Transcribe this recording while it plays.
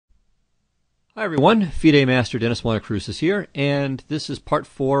Hi everyone, FIDE Master Dennis Monokroussos here, and this is part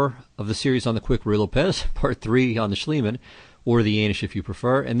 4 of the series on the quick Ruy Lopez, part 3 on the Schliemann, or the Jaenisch if you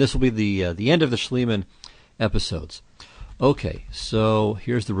prefer, and this will be the end of the Schliemann episodes. Okay, so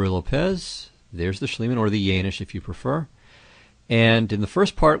here's the Ruy Lopez, there's the Schliemann, or the Jaenisch if you prefer, and in the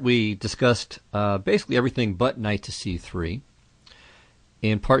first part we discussed basically everything but knight to c3.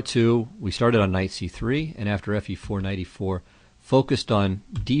 In part 2 we started on knight c3, and after fe4, knight e4, focused on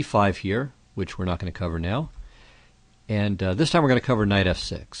d5 here, which we're not going to cover now. And this time we're going to cover knight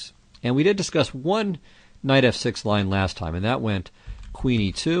f6. And we did discuss one knight f6 line last time, and that went queen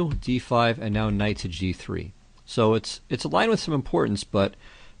e2, d5, and now knight to g3. So it's a line with some importance, but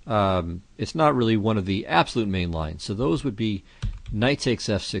it's not really one of the absolute main lines. So those would be knight takes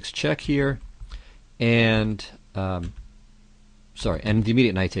f6 check here, and and the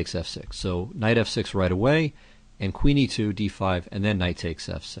immediate knight takes f6. So knight f6 right away, and queen e2, d5, and then knight takes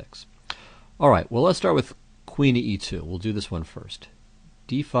f6. All right, well, let's start with queen to e2. We'll do this one first.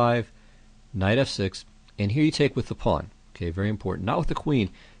 d5, knight f6, and here you take with the pawn. Okay, very important. Not with the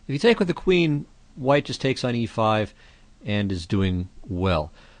queen. If you take with the queen, white just takes on e5 and is doing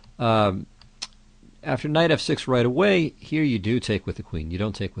well. After knight f6 right away, here you do take with the queen. You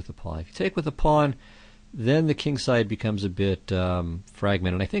don't take with the pawn. If you take with the pawn, then the king side becomes a bit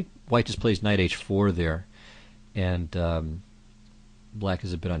fragmented. I think white just plays knight h4 there, and black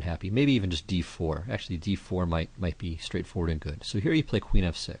is a bit unhappy. Maybe even just d4. Actually, d4 might be straightforward and good. So here you play queen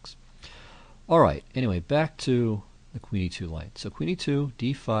f6. All right. Anyway, back to the queen e2 line. So queen e2,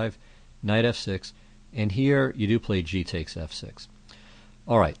 d5, knight f6, and here you do play g takes f6.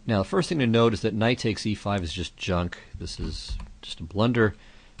 All right. Now the first thing to note is that knight takes e5 is just junk. This is just a blunder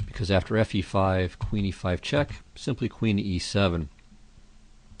because after fe5, queen e5 check, simply queen to e7,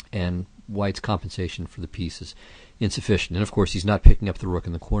 and white's compensation for the piece is insufficient. And of course he's not picking up the rook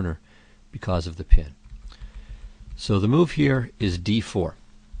in the corner because of the pin. So the move here is d4.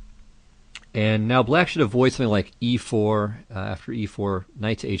 And now black should avoid something like e4. After e4,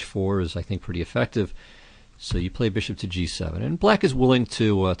 knight to h4 is, I think, pretty effective. So you play bishop to g7. And black is willing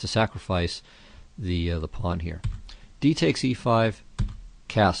to sacrifice the pawn here. D takes e5,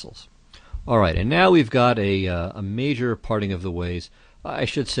 castles. All right, and now we've got a major parting of the ways. I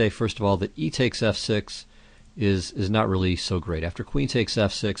should say, first of all, that e takes f6 is not really so great. After queen takes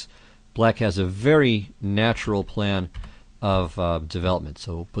f6, black has a very natural plan of development.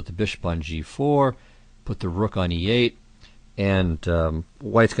 So put the bishop on g4, put the rook on e8, and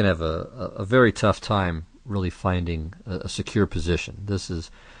white's going to have a very tough time really finding a secure position. This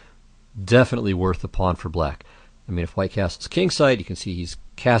is definitely worth the pawn for black. I mean, if white castles kingside, you can see he's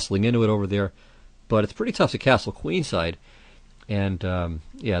castling into it over there, but it's pretty tough to castle queenside. And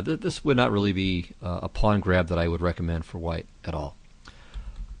yeah, this would not really be a pawn grab that I would recommend for white at all.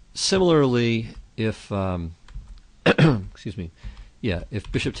 Similarly, if excuse me, yeah,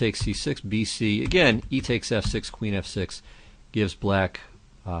 if bishop takes c6, bc, again, e takes f6, queen f6 gives black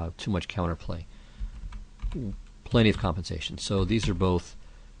too much counterplay. Plenty of compensation. So these are both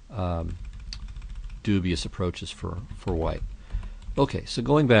dubious approaches for white. Okay, so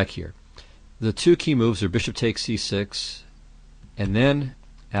going back here, the two key moves are bishop takes c6, and then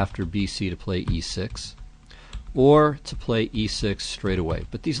after bc to play e6, or to play e6 straight away.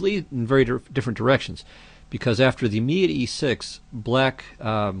 But these lead in very different directions, because after the immediate e6, black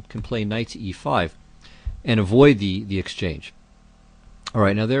can play knight to e5 and avoid the exchange. All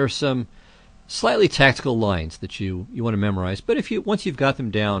right, now there are some slightly tactical lines that you want to memorize, but once you've got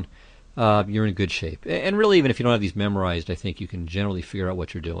them down, you're in good shape. And really, even if you don't have these memorized, I think you can generally figure out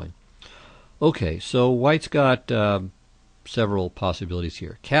what you're doing. Okay, so white's got several possibilities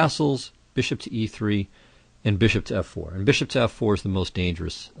here. Castles, bishop to e3, and bishop to f4. And bishop to f4 is the most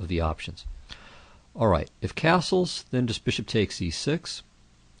dangerous of the options. All right, if castles, then just bishop takes e6.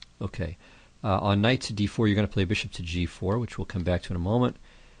 Okay, on knight to d4, you're going to play bishop to g4, which we'll come back to in a moment.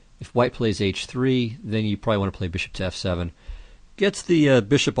 If white plays h3, then you probably want to play bishop to f7. Gets the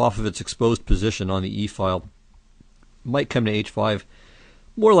bishop off of its exposed position on the e-file. Might come to h5.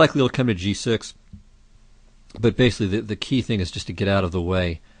 More likely it'll come to g6. But basically the key thing is just to get out of the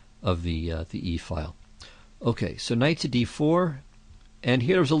way of the e-file. Okay, so knight to d4, and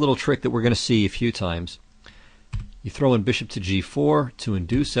here's a little trick that we're going to see a few times. You throw in bishop to g4 to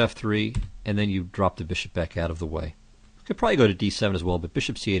induce f3, and then you drop the bishop back out of the way. You could probably go to d7 as well, but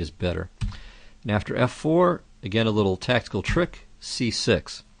bishop c8 is better. And after f4, again a little tactical trick,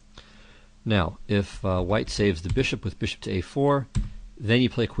 c6. Now, if white saves the bishop with bishop to a4, then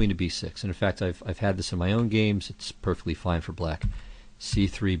you play queen to b6. And in fact, I've had this in my own games. It's perfectly fine for black.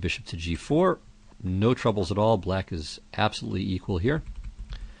 c3, bishop to g4. No troubles at all. Black is absolutely equal here.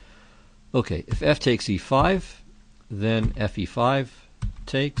 Okay, if f takes e5, then fe5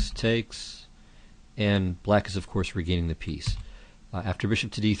 takes, and black is of course regaining the piece. After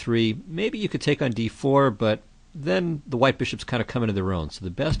bishop to d3, maybe you could take on d4, but then the white bishops kind of come into their own. So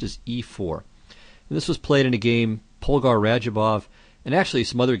the best is e4. And this was played in a game, Polgar-Radjabov, and actually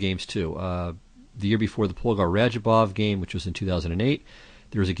some other games too. The year before the Polgar-Radjabov game, which was in 2008,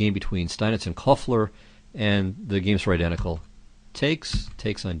 there was a game between Steinitz and Koffler, and the games were identical. Takes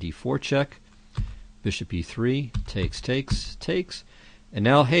on d4 check, bishop e3, takes, and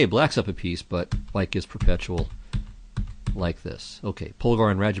now, hey, black's up a piece, but white gives perpetual like this. Okay,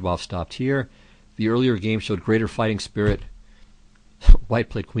 Polgar and Radjabov stopped here. The earlier game showed greater fighting spirit. White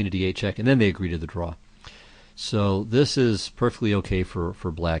played queen to d8 check, and then they agreed to the draw. So this is perfectly okay for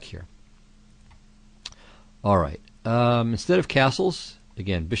black here. All right, instead of castles,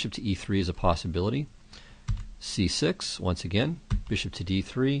 again, bishop to e3 is a possibility. c6, once again, bishop to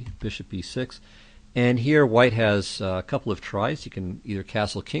d3, bishop e6. And here white has a couple of tries. You can either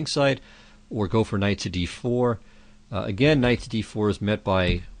castle kingside or go for knight to d4. Again, knight to d4 is met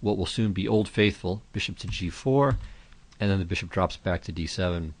by what will soon be Old Faithful, bishop to g4, and then the bishop drops back to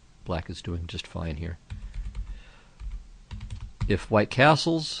d7. Black is doing just fine here. If white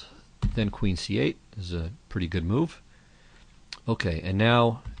castles, then queen c8 is a pretty good move. Okay, and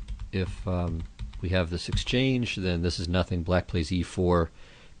now if we have this exchange, then this is nothing. Black plays e4,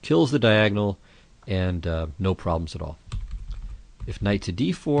 kills the diagonal, and no problems at all. If knight to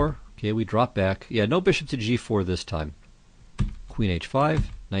d4, okay, we drop back. Yeah, no bishop to g4 this time. Queen h5,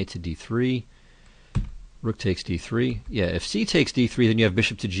 knight to d3, rook takes d3. Yeah, if c takes d3, then you have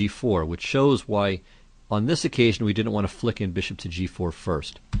bishop to g4, which shows why on this occasion we didn't want to flick in bishop to g4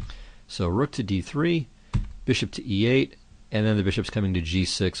 first. So rook to d3, bishop to e8, and then the bishop's coming to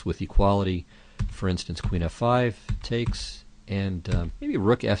g6 with equality. For instance, queen f5 takes, and maybe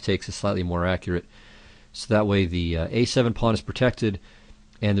rook f takes is slightly more accurate. So that way the a7 pawn is protected,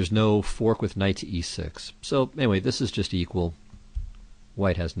 and there's no fork with knight to e6. So anyway, this is just equal.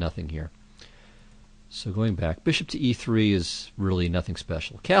 White has nothing here. So going back, bishop to e3 is really nothing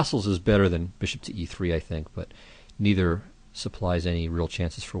special. Castles is better than bishop to e3, I think, but neither supplies any real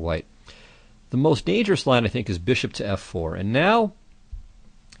chances for white. The most dangerous line, I think, is bishop to f4. And now,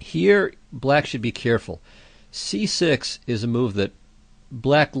 here, black should be careful. c6 is a move that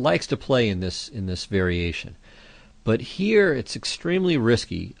black likes to play in this variation. But here, it's extremely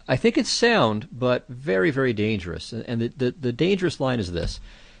risky. I think it's sound, but very, very dangerous. And the dangerous line is this.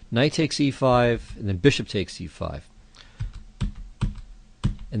 Knight takes e5, and then bishop takes e5.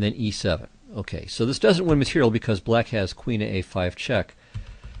 And then e7. Okay, so this doesn't win material because black has queen to a5 check.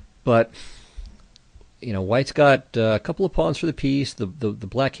 But, you know, white's got a couple of pawns for the piece. The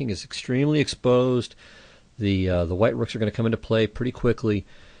black king is extremely exposed. The white rooks are going to come into play pretty quickly.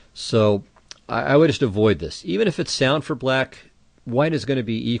 So I would just avoid this. Even if it's sound for black, white is going to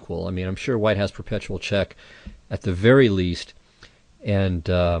be equal. I mean, I'm sure white has perpetual check at the very least. And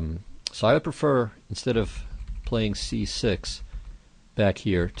so I would prefer, instead of playing c6 back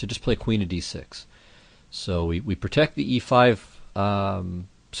here, to just play queen to d6. So we protect the e5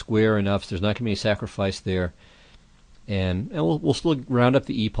 square enough, so there's not going to be any sacrifice there. And we'll still round up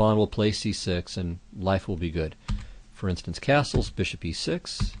the e-pawn, we'll play c6, and life will be good. For instance, castles, bishop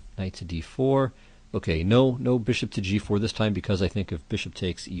e6, knight to d4. Okay, no bishop to g4 this time, because I think if bishop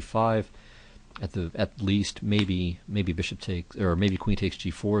takes e5, at least maybe bishop takes, or maybe queen takes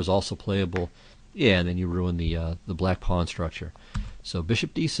g4 is also playable. Yeah, and then you ruin the black pawn structure. So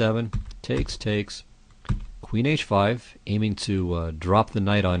bishop d7 takes, queen h5, aiming to drop the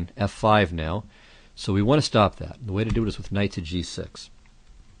knight on f5 now. So we want to stop that. The way to do it is with knight to g6.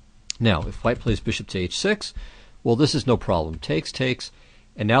 Now, if white plays bishop to h6, well, this is no problem. Takes,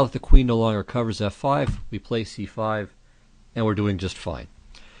 and now that the queen no longer covers f5, we play c5, and we're doing just fine.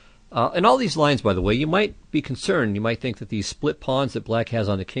 And all these lines, by the way, you might be concerned. You might think that these split pawns that black has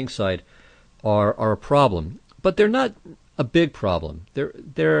on the king side are a problem, but they're not a big problem.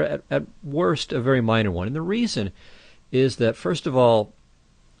 They're at worst a very minor one. And the reason is that, first of all,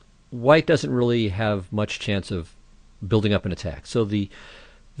 white doesn't really have much chance of building up an attack. So the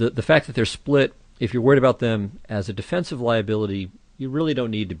fact that they're split, if you're worried about them as a defensive liability, you really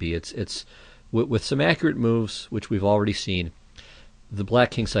don't need to be. It's with some accurate moves, which we've already seen, the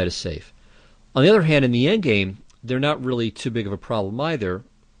black king side is safe. On the other hand, in the endgame, they're not really too big of a problem either.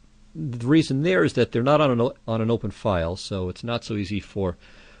 The reason there is that they're not on an open file, so it's not so easy for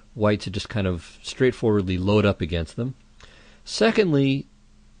white to just kind of straightforwardly load up against them. Secondly,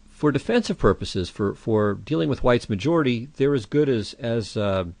 for defensive purposes, for dealing with white's majority, they're as good as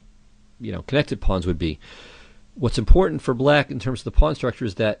connected pawns would be. What's important for black in terms of the pawn structure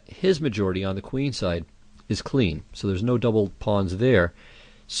is that his majority on the queen side is clean, so there's no double pawns there.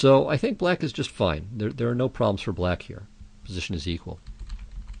 So I think black is just fine. There are no problems for black here. Position is equal.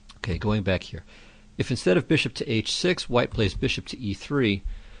 Okay, going back here. If instead of bishop to h6, white plays bishop to e3,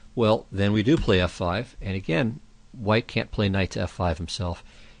 well, then we do play f5, and again, white can't play knight to f5 himself,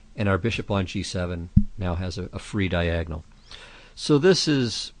 and our bishop on g7 now has a free diagonal. So this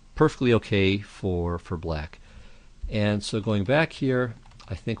is perfectly okay for black. And so going back here,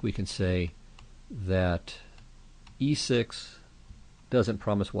 I think we can say that e6 doesn't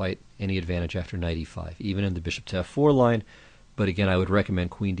promise white any advantage after knight e5, even in the bishop to f4 line, but again, I would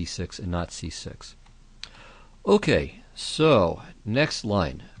recommend queen d6 and not c6. Okay, so next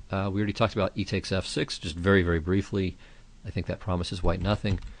line. We already talked about e takes f6, just very, very briefly. I think that promises white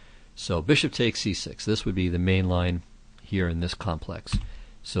nothing. So bishop takes c6. This would be the main line here in this complex.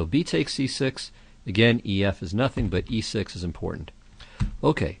 So b takes c6. Again, ef is nothing, but e6 is important.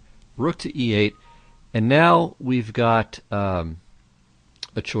 Okay, rook to e8. And now we've got a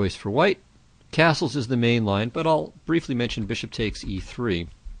choice for white. Castles is the main line, but I'll briefly mention bishop takes e3.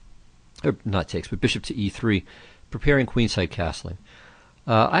 Or not takes, but bishop to e3, preparing queenside castling.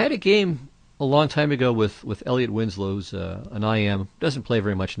 I had a game a long time ago with Elliot Winslow, who's an IM. Doesn't play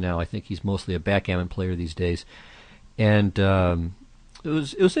very much now. I think he's mostly a backgammon player these days. And it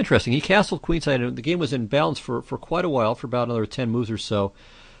was interesting. He castled queenside, and the game was in balance for quite a while, for about another 10 moves or so.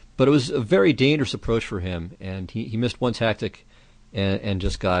 But it was a very dangerous approach for him, and he missed one tactic and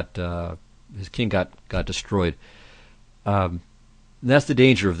just got his king got destroyed. And that's the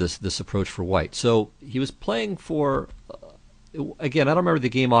danger of this approach for white. So he was playing for, again, I don't remember the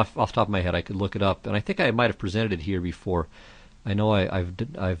game off the top of my head. I could look it up, and I think I might have presented it here before. I know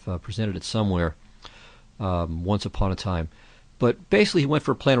I've presented it somewhere once upon a time. But basically he went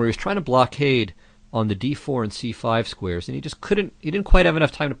for a plan where he was trying to blockade on the d4 and c5 squares, and he didn't quite have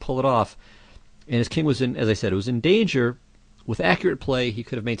enough time to pull it off. And his king was in, as I said, it was in danger. With accurate play, he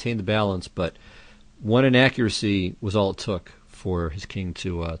could have maintained the balance, but one inaccuracy was all it took for his king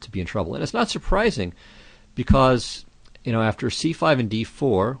to be in trouble. And it's not surprising, because after c5 and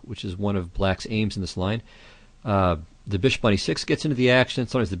d4, which is one of black's aims in this line, the bishop on e6 gets into the action.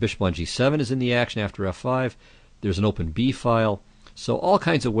 Sometimes the bishop on g7 is in the action after f5. There's an open b file. So all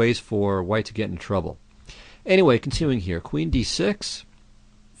kinds of ways for white to get in trouble. Anyway, continuing here. Queen d6,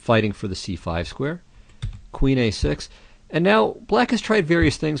 fighting for the c5 square. Queen a6. And now black has tried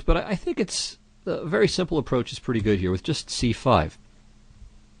various things, but I think it's a very simple approach is pretty good here with just c5.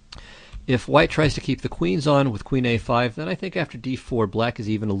 If white tries to keep the queens on with queen a5, then I think after d4, black is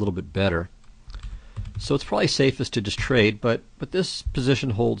even a little bit better. So it's probably safest to just trade, but this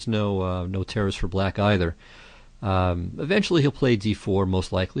position holds no terrors for black either. Eventually he'll play d4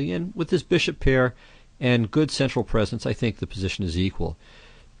 most likely, and with this bishop pair and good central presence, I think the position is equal.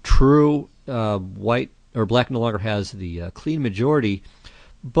 True, black no longer has the clean majority,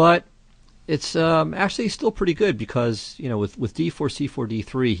 but it's actually still pretty good because with d4, c4,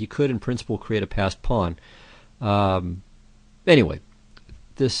 d3, he could in principle create a passed pawn. Anyway,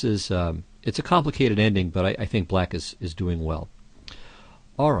 this is it's a complicated ending, but I think black is doing well.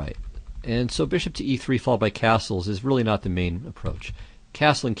 All right. And so bishop to e3 followed by castles is really not the main approach.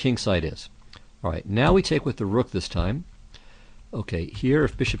 Castling kingside is. All right, now we take with the rook this time. Okay, here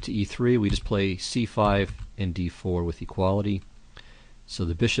if bishop to e3, we just play c5 and d4 with equality. So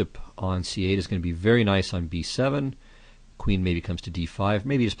the bishop on c8 is going to be very nice on b7. Queen maybe comes to d5.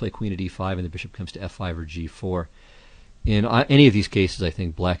 Maybe just play queen to d5 and the bishop comes to f5 or g4. In any of these cases, I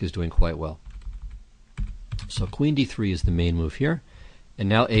think black is doing quite well. So queen d3 is the main move here. And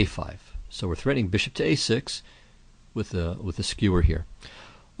now a5. So we're threatening bishop to a6 with the skewer here.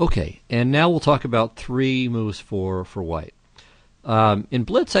 Okay, and now we'll talk about 3 moves for white. In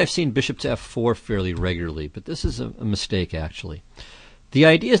blitz, I've seen bishop to f4 fairly regularly, but this is a mistake actually. The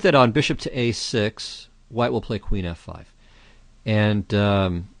idea is that on bishop to a6, white will play queen f5, and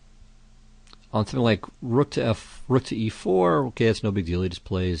on something like rook to e4, okay, that's no big deal. He just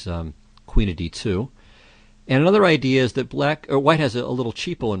plays queen to d2. And another idea is that white has a little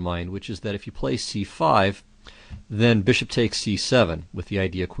cheapo in mind, which is that if you play c5, then bishop takes c7 with the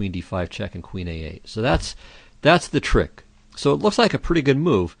idea queen d5 check and queen a8. So that's the trick. So it looks like a pretty good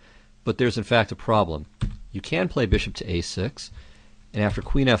move, but there's in fact a problem. You can play bishop to a6, and after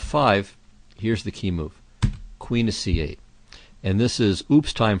queen f5, here's the key move, queen to c8. And this is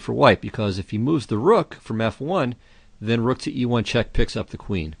oops time for white, because if he moves the rook from f1, then rook to e1 check picks up the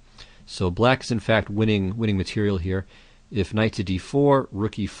queen. So black is in fact winning material here. If knight to d4,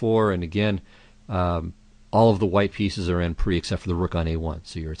 rook e4, and again, all of the white pieces are in pre except for the rook on a1.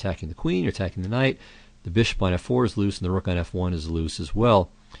 So you're attacking the queen, you're attacking the knight, The bishop on f4 is loose, and the rook on f1 is loose as well.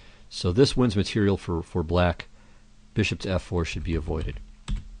 So this wins material for black. Bishop to f4 should be avoided.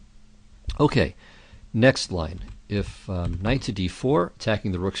 Okay, next line. If knight to d4,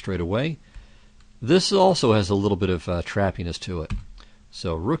 attacking the rook straight away, this also has a little bit of trappiness to it.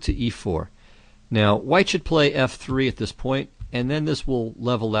 So rook to e4. Now, white should play f3 at this point, and then this will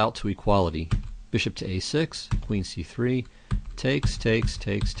level out to equality. Bishop to a6, queen c3, takes, takes,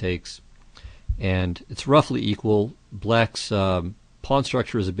 takes, takes. And it's roughly equal. Black's pawn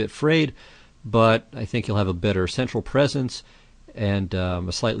structure is a bit frayed, but I think he'll have a better central presence and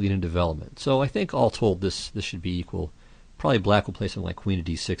a slight lead in development. So I think all told this should be equal. Probably black will play something like queen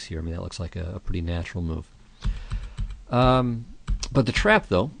to d6 here. I mean, that looks like a pretty natural move. But the trap,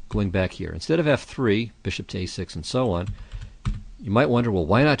 though, going back here, instead of f3, bishop to a6, and so on, you might wonder, well,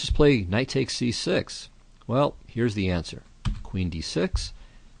 why not just play knight takes c6? Well, here's the answer. Queen d6,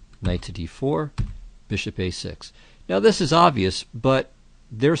 knight to d4, bishop a6. Now, this is obvious, but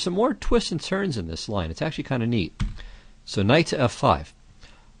there are some more twists and turns in this line. It's actually kind of neat. So knight to f5.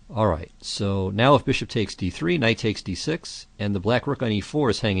 All right, so now if bishop takes d3, knight takes d6, and the black rook on e4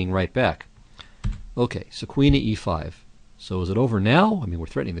 is hanging right back. Okay, so queen to e5. So is it over now? I mean, we're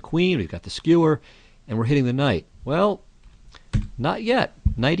threatening the queen, we've got the skewer, and we're hitting the knight. Well, not yet.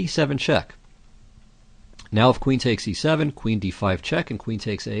 Knight e7 check. Now if queen takes e7, queen d5 check, and queen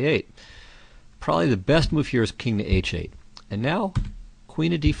takes a8. Probably the best move here is king to h8. And now,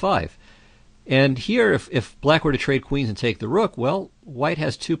 queen to d5. And here, if black were to trade queens and take the rook, well, white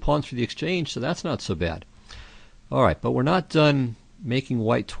has 2 pawns for the exchange, so that's not so bad. All right, but we're not done making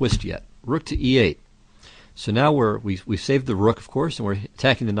white twist yet. Rook to e8. So now we've saved the rook, of course, and we're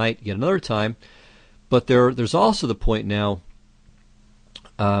attacking the knight yet another time. But there's also the point now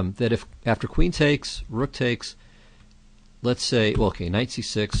that if after queen takes, rook takes, let's say, well, okay, knight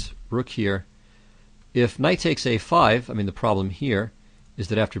c6, rook here. If knight takes a5, I mean, the problem here is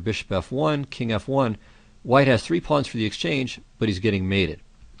that after bishop f1, king f1, white has 3 pawns for the exchange, but he's getting mated.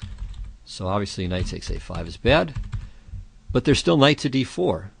 So obviously knight takes a5 is bad, but there's still knight to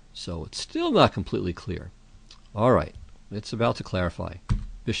d4, so it's still not completely clear. All right, it's about to clarify.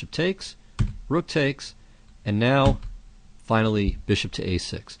 Bishop takes, rook takes, and now finally bishop to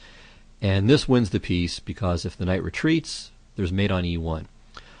a6. And this wins the piece because if the knight retreats, there's mate on e1.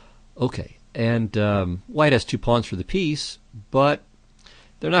 Okay, and white has 2 pawns for the piece, but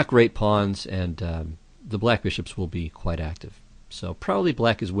they're not great pawns, and the black bishops will be quite active. So probably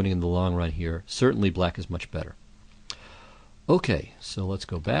black is winning in the long run here. Certainly black is much better. Okay, so let's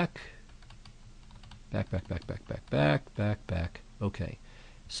go back. Back. Okay,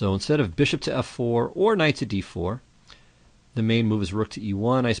 so instead of bishop to f4 or knight to d4, the main move is rook to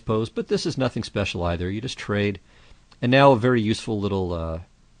e1, I suppose, but this is nothing special either. You just trade. And now a very useful little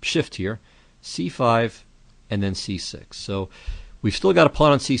shift here, c5 and then c6. So we've still got a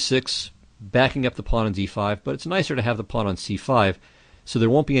pawn on c6 backing up the pawn on d5, but it's nicer to have the pawn on c5 so there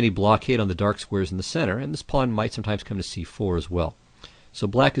won't be any blockade on the dark squares in the center, and this pawn might sometimes come to c4 as well. So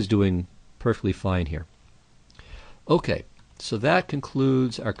black is doing perfectly fine here. Okay, so that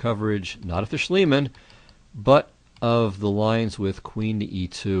concludes our coverage, not of the Schliemann, but of the lines with queen to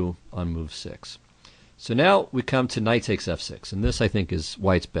e2 on move 6. So now we come to knight takes f6, and this I think is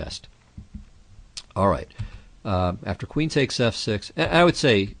white's best. All right, after queen takes f6, and I would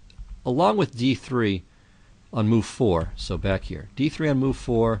say along with d3 on move 4, so back here, d3 on move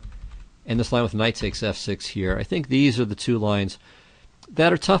 4, and this line with knight takes f6 here, I think these are the 2 lines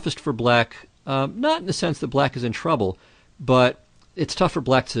that are toughest for black, not in the sense that black is in trouble, but it's tough for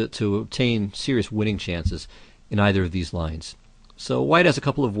black to obtain serious winning chances in either of these lines. So white has a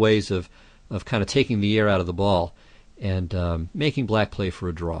couple of ways of kind of taking the air out of the ball and making black play for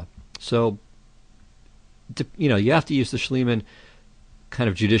a draw. So, you have to use the Schliemann kind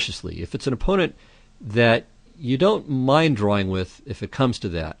of judiciously. If it's an opponent that you don't mind drawing with, if it comes to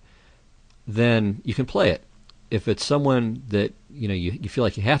that, then you can play it. If it's someone that you feel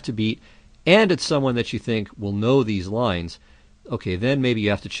like you have to beat, and it's someone that you think will know these lines, okay, then maybe you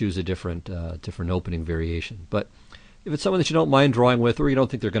have to choose a different opening variation. But if it's someone that you don't mind drawing with, or you don't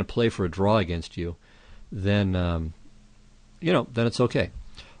think they're going to play for a draw against you, then then it's okay.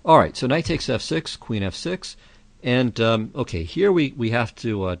 All right, so knight takes f6, queen f6, and okay, here we have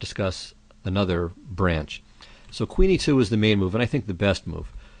to discuss another branch. So queen e2 is the main move, and I think the best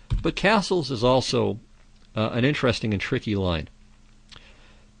move. But castles is also an interesting and tricky line.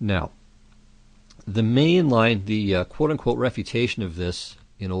 Now, the main line, the quote-unquote refutation of this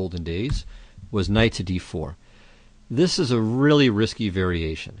in olden days, was knight to d4. This is a really risky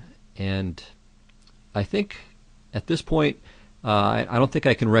variation, and I think at this point, I don't think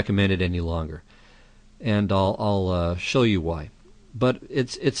I can recommend it any longer. and I'll show you why. But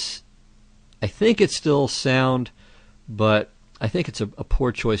I think it's still sound, but I think it's a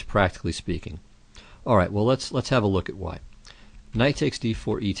poor choice practically speaking. All right, well let's have a look at why. Knight takes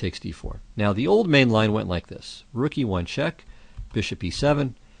d4, e takes d4. Now the old main line went like this: rook e1 check, bishop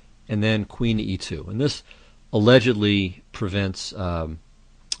e7, and then queen to e2. And this allegedly prevents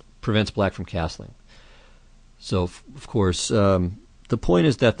black from castling. So of course the point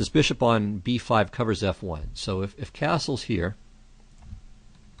is that this bishop on b5 covers f1. So if castle's here,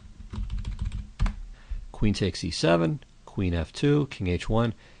 queen takes e7, queen f2, king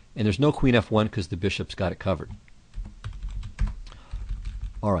h1, and there's no queen f1 because the bishop's got it covered.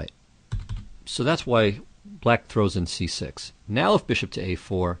 All right, so that's why black throws in c6. Now if bishop to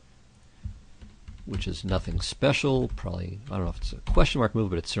a4, which is nothing special, probably, I don't know if it's a question mark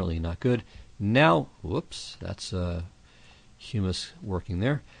move, but it's certainly not good. Now, whoops, that's humus working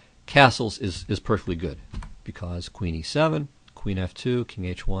there. Castles is perfectly good because queen e7, queen f2, king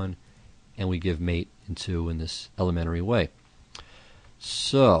h1, and we give mate in 2 in this elementary way.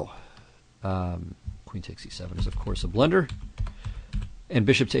 So, queen takes e7 is of course a blunder, and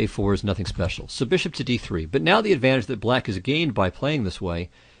bishop to a4 is nothing special. So bishop to d3. But now the advantage that black has gained by playing this way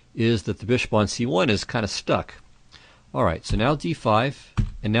is that the bishop on c1 is kind of stuck. All right, so now d5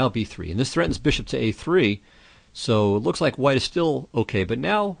 and now b3, and this threatens bishop to a3. So it looks like white is still okay, but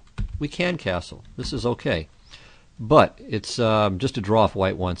now we can castle. This is okay, but it's just a draw if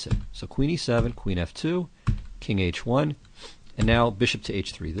white wants it. So queen e7, queen f2, king h1, and now bishop to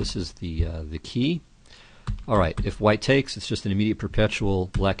h3. This is the key. All right, if white takes, it's just an immediate perpetual.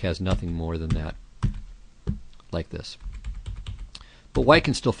 Black has nothing more than that, like this. But white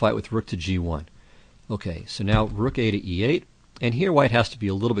can still fight with rook to g1. Okay, so now rook a to e8, and here white has to be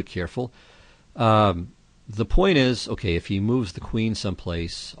a little bit careful. The point is, okay, if he moves the queen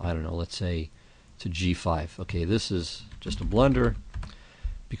someplace, I don't know, let's say to g5. Okay, this is just a blunder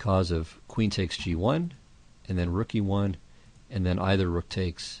because of queen takes g1, and then rook e1, and then either rook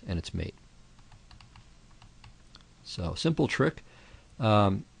takes, and it's mate. So, simple trick.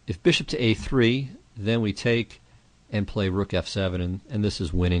 If bishop to a3, then we take and play rook f7, and this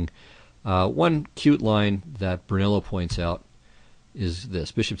is winning. One cute line that Brunello points out is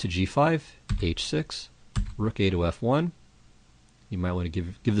this: bishop to g5, h6, rook a to f1. You might want to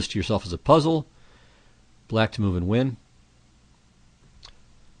give this to yourself as a puzzle. Black to move and win.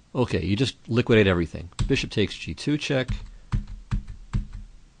 Okay, you just liquidate everything. Bishop takes g2 check,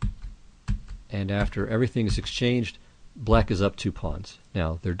 and after everything is exchanged, black is up 2 pawns.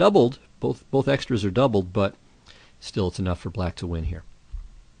 Now they're doubled, both extras are doubled, but still it's enough for black to win here.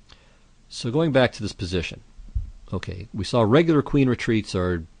 So going back to this position, okay, we saw regular queen retreats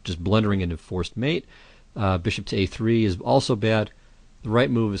are just blundering into forced mate. Bishop to a3 is also bad. The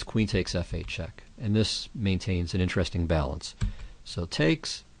right move is queen takes f8 check, and this maintains an interesting balance. So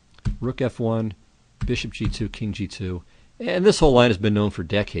takes, rook f1, bishop g2, king g2, and this whole line has been known for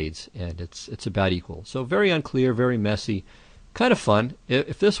decades, and it's about equal. So very unclear, very messy, kind of fun.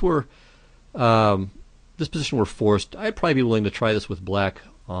 If this were this position were forced, I'd probably be willing to try this with black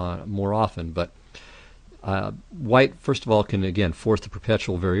more often. But white, first of all, can again force the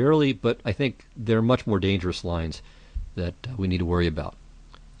perpetual very early, but I think there are much more dangerous lines that we need to worry about.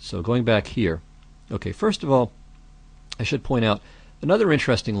 So going back here, okay, first of all, I should point out another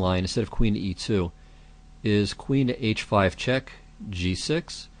interesting line instead of queen to e2 is queen to h5 check,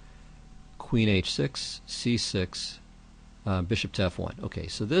 g6, queen h6, c6, bishop to f1. Okay,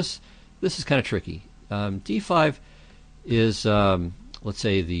 so this is kind of tricky. d5 is, let's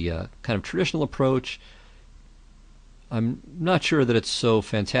say, the kind of traditional approach. I'm not sure that it's so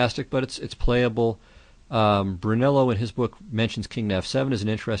fantastic, but it's playable. Brunello in his book mentions king to f7 as an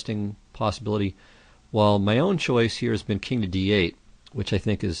interesting possibility, while my own choice here has been king to d8, which I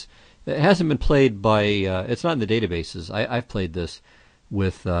think is, it hasn't been played by, it's not in the databases. I've played this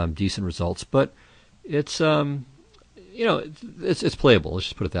with decent results, but it's you know, it's playable. Let's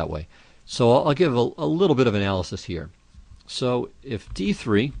just put it that way. So I'll give a little bit of analysis here. So if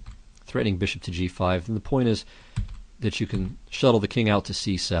d3, threatening bishop to g5, then the point is that you can shuttle the king out to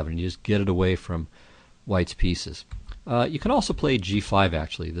c7. You just get it away from white's pieces. You can also play g5.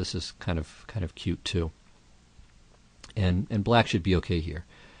 Actually, this is kind of cute too. And black should be okay here.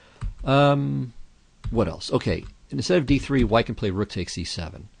 What else? Okay, instead of d3, white can play rook takes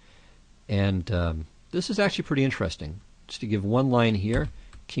c7, and this is actually pretty interesting. Just to give one line here: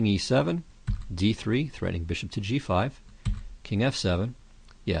 king e7, d3, threatening bishop to g5, king f7.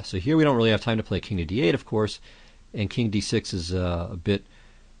 Yeah, so here we don't really have time to play king to d8, of course, and king d6 is a bit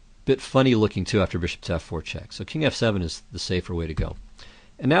funny looking too after bishop to f4 check. So king f7 is the safer way to go.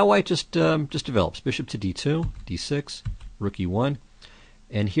 And now white just develops. Bishop to d2, d6, rook e1.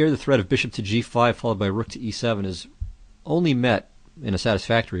 And here the threat of bishop to g5 followed by rook to e7 is only met in a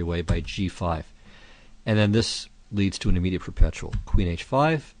satisfactory way by g5. And then this leads to an immediate perpetual. Queen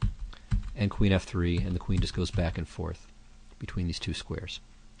h5 and queen f3, and the queen just goes back and forth between these two squares.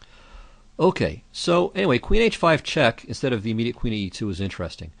 Okay, so anyway, queen h5 check instead of the immediate queen to e2 is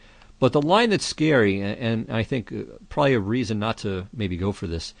interesting. But the line that's scary, and I think probably a reason not to maybe go for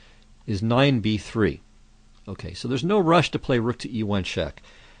this, is 9b3. Okay, so there's no rush to play rook to e1 check.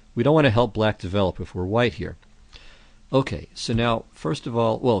 We don't want to help black develop if we're white here. Okay, so now, first of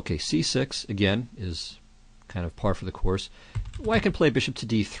all, well, okay, c6, again, is kind of par for the course. White can play bishop to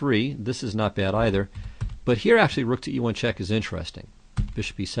d3. This is not bad either. But here, actually, rook to e1 check is interesting.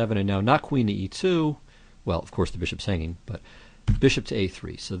 Bishop e7, and now not queen to e2. Well, of course, the bishop's hanging, but bishop to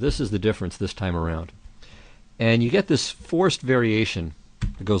a3. So this is the difference this time around. And you get this forced variation.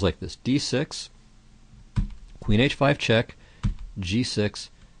 It goes like this. d6, queen h5 check, g6,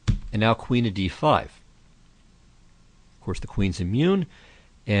 and now queen to d5. Of course, the queen's immune,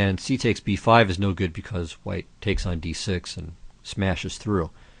 and c takes b5 is no good because white takes on d6 and smashes through.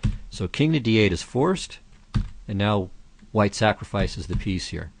 So king to d8 is forced, and now white sacrifices the piece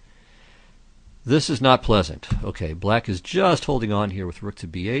here. This is not pleasant. Okay, black is just holding on here with rook to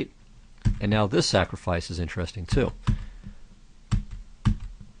b8, and now this sacrifice is interesting too.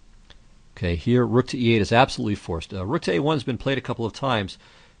 Okay, here rook to e8 is absolutely forced. Rook to a1 has been played a couple of times,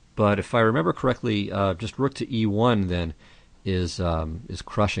 but if I remember correctly, just rook to e1 then is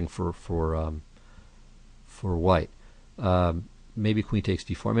crushing for white. Maybe queen takes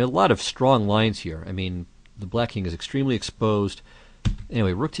d4. I mean, a lot of strong lines here. I mean, the black king is extremely exposed.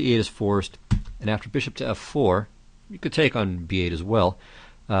 Anyway, rook to e8 is forced, and after bishop to f4, you could take on b8 as well.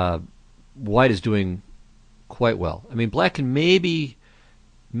 White is doing quite well. I mean, black can maybe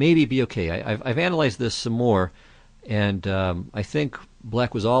be okay. I've analyzed this some more, and I think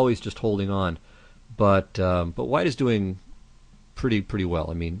black was always just holding on, but white is doing pretty well.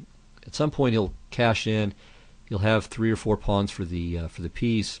 I mean, at some point he'll cash in. He'll have 3 or 4 pawns for the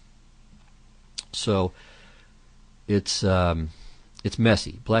piece. So it's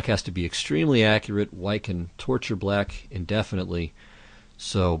messy. Black has to be extremely accurate. White can torture black indefinitely.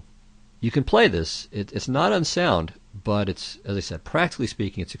 So you can play this. It's not unsound, but it's, as I said, practically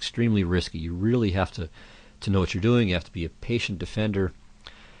speaking, it's extremely risky. You really have to know what you're doing. You have to be a patient defender.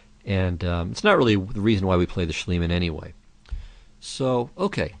 And it's not really the reason why we play the Schliemann anyway. So,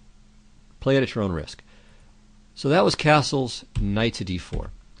 okay. Play it at your own risk. So that was Castle's knight to d4.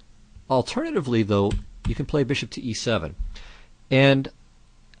 Alternatively, though, you can play bishop to e7. And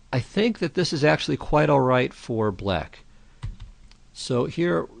I think that this is actually quite all right for black. So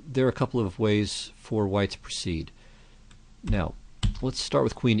here, there are a couple of ways for white to proceed. Now, let's start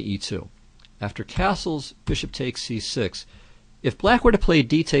with queen to e2. After Castle's bishop takes c6, if black were to play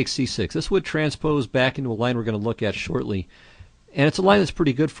d takes c6, this would transpose back into a line we're going to look at shortly, and it's a line that's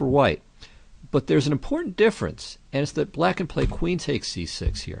pretty good for white. But there's an important difference, and it's that black can play queen takes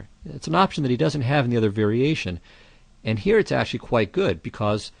c6 here. It's an option that he doesn't have in the other variation, and here it's actually quite good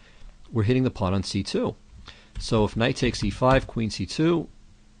because we're hitting the pawn on c2. So if knight takes e5, queen c2,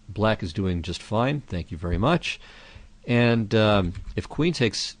 black is doing just fine, thank you very much. And if queen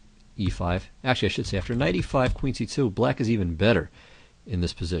takes e5, actually I should say after knight e5, queen c2, black is even better in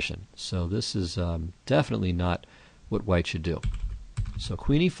this position. So this is definitely not what white should do. So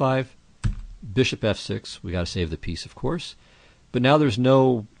queen e5, bishop f6, we got to save the piece of course, but now there's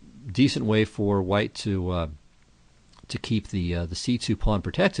no decent way for white to keep the c2 pawn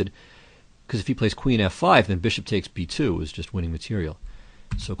protected, because if he plays queen f5, then bishop takes b2 is just winning material.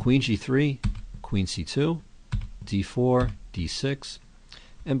 So queen g3, queen c2, d4, d6,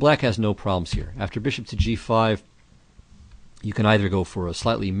 and black has no problems here. After bishop to g5, you can either go for a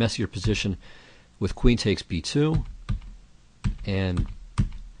slightly messier position with queen takes b2, and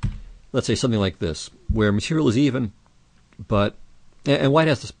let's say something like this, where material is even, but and white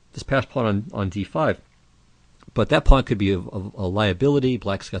has this passed pawn on d5, but that pawn could be a liability.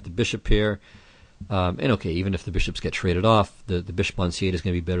 Black's got the bishop pair, and okay, even if the bishops get traded off, the bishop on c8 is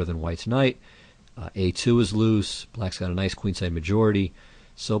going to be better than white's knight. A2 is loose. Black's got a nice queenside majority,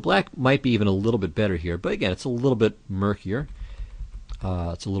 so black might be even a little bit better here. But again, it's a little bit murkier.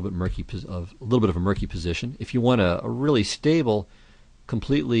 It's a little bit murky, a little bit of a murky position. If you want a really stable,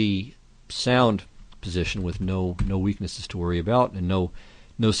 completely sound position with no weaknesses to worry about and no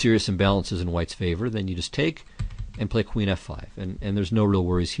serious imbalances in white's favor, then you just take and play queen f5, and there's no real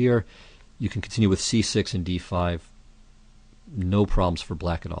worries here. You can continue with c6 and d5, no problems for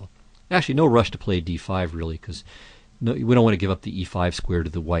black at all. Actually, no rush to play d5 really, because no, we don't want to give up the e5 square to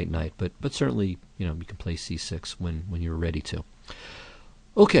the white knight, but certainly, you can play c6 when you're ready to.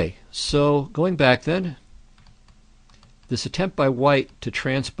 Okay, so going back then, this attempt by white to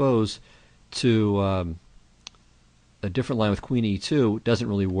transpose to a different line with queen e2 doesn't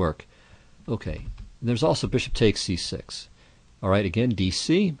really work. Okay, there's also bishop takes c6. All right, again,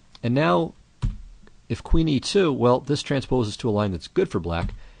 dc, and now if queen e2, well, this transposes to a line that's good for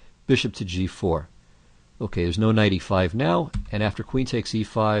black, bishop to g4. Okay, there's no knight e5 now, and after queen takes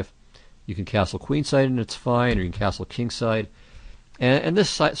e5, you can castle queenside and it's fine, or you can castle kingside. And this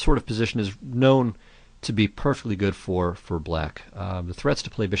sort of position is known to be perfectly good for black. The threat's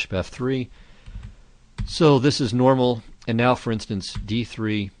to play bishop f3, so this is normal. And now, for instance,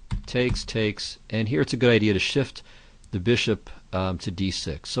 d3 takes, and here it's a good idea to shift the bishop to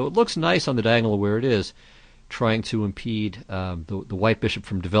d6. So it looks nice on the diagonal where it is, trying to impede the white bishop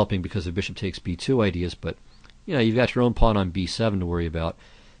from developing because of bishop takes b2 ideas, but you've got your own pawn on b7 to worry about.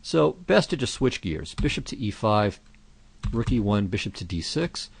 So best to just switch gears. Bishop to e5, rook e1, bishop to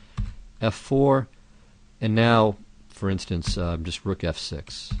d6, f4, and now, for instance, just rook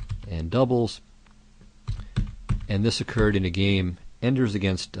f6 and doubles. And this occurred in a game, Enders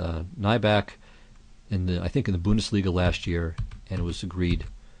against Nybach, I think in the Bundesliga last year, and it was agreed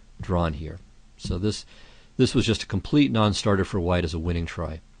drawn here. So this was just a complete non-starter for white as a winning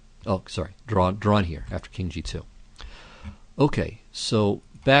try. Oh, sorry, drawn here after king g2. Okay, so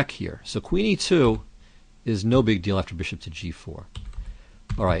back here. So queen e2 is no big deal after bishop to g4.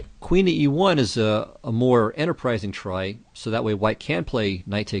 All right, queen to e1 is a more enterprising try, so that way white can play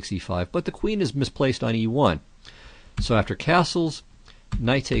knight takes e5, but the queen is misplaced on e1. So after castles,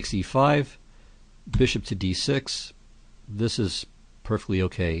 knight takes e5, bishop to d6, this is perfectly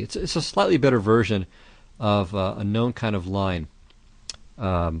okay. It's a slightly better version of a known kind of line,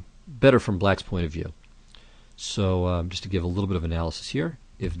 better from black's point of view. So just to give a little bit of analysis here,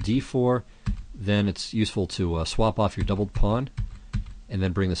 if d4, then it's useful to swap off your doubled pawn and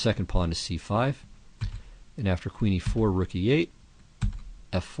then bring the second pawn to c5. And after queen e4, rook e8,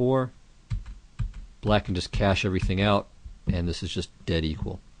 f4, black can just cash everything out, and this is just dead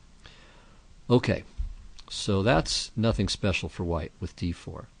equal. Okay, so that's nothing special for white with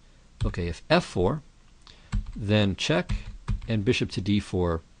d4. Okay, if f4, then check, and bishop to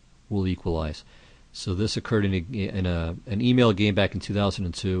d4 will equalize. So this occurred in an email game back in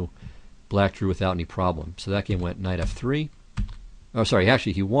 2002. Black drew without any problem. So that game went knight f3. Oh, sorry,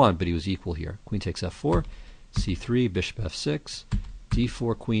 actually he won, but he was equal here. Queen takes f4, c3, bishop f6,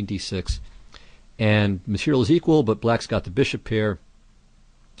 d4, queen d6. And material is equal, but black's got the bishop pair.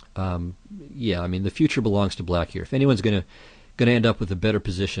 Yeah, I mean, the future belongs to black here. If anyone's going to end up with a better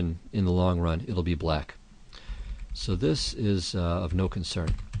position in the long run, it'll be black. So this is of no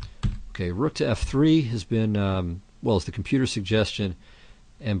concern. Okay, rook to f3 has been, well, it's the computer suggestion,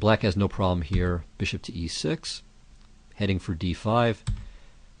 and black has no problem here. Bishop to e6, heading for d5.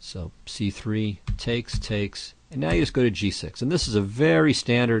 So c3, takes, and now you just go to g6. And this is a very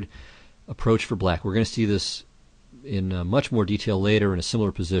standard approach for black. We're going to see this in much more detail later in a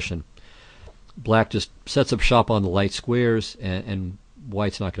similar position. Black just sets up shop on the light squares, and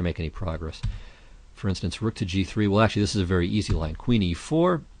white's not going to make any progress. For instance, rook to g3. Well, actually, this is a very easy line. Queen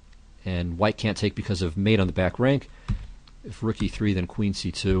e4, and white can't take because of mate on the back rank. If rook e3, then queen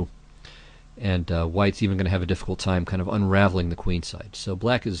c2. And white's even going to have a difficult time kind of unraveling the queen side. So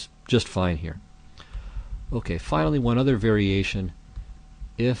black is just fine here. Okay, finally, one other variation.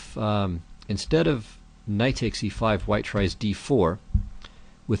 If instead of knight takes e5, white tries d4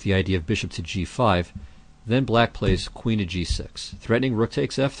 with the idea of bishop to g5, then black plays queen to g6, threatening rook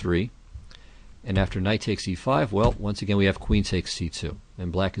takes f3, and after knight takes e5, well, once again we have queen takes c2,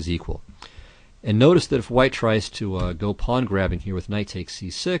 and black is equal. And notice that if white tries to go pawn grabbing here with knight takes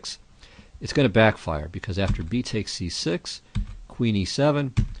c6, it's going to backfire, because after b takes c6, queen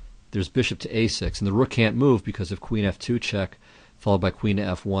e7, there's bishop to a6, and the rook can't move because of queen f2 check, followed by queen to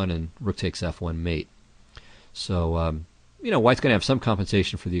f1, and rook takes f1 mate. So, white's going to have some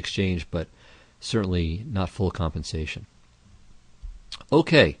compensation for the exchange, but certainly not full compensation.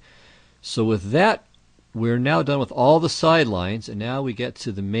 Okay, so with that, we're now done with all the side lines, and now we get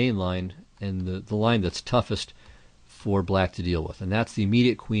to the main line, and the line that's toughest for black to deal with, and that's the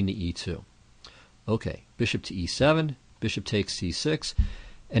immediate queen to e2. Okay, bishop to e7, bishop takes c6,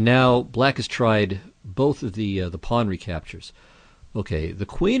 and now black has tried both of the pawn recaptures. Okay, the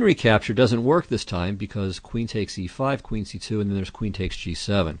queen recapture doesn't work this time because queen takes e5, queen c2, and then there's queen takes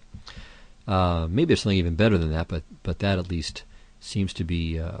g7. Maybe there's something even better than that, but that at least seems to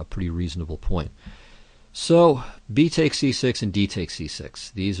be a pretty reasonable point. So b takes c6 and d takes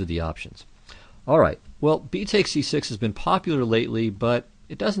c6. These are the options. All right. Well, b takes c6 has been popular lately, but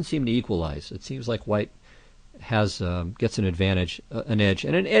it doesn't seem to equalize. It seems like white has gets an advantage, an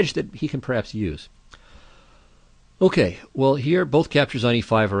edge that he can perhaps use. Okay. Well, here both captures on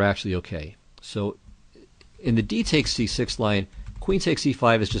e5 are actually okay. So in the d takes c6 line, queen takes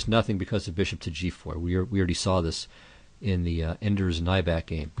e5 is just nothing because of bishop to g4. We already saw this in the Enders and Nyback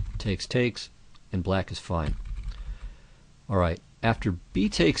game. Takes, and black is fine. All right. After b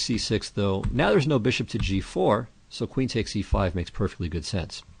takes c6, though, now there's no bishop to g4, so queen takes e5 makes perfectly good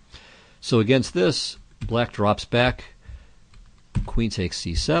sense. So against this, black drops back, queen takes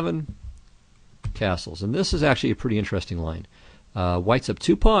c7, castles. And this is actually a pretty interesting line. White's up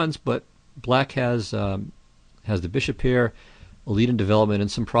 2 pawns, but black has the bishop here, a lead in development,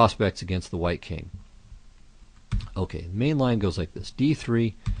 and some prospects against the white king. Okay, the main line goes like this.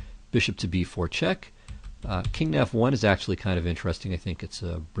 d3, bishop to b4 check. King to f1 is actually kind of interesting. I think it's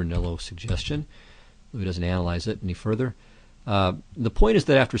a Brunello suggestion. He doesn't analyze it any further. The point is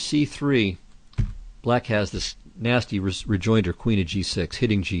that after c3, black has this nasty rejoinder, queen to g6,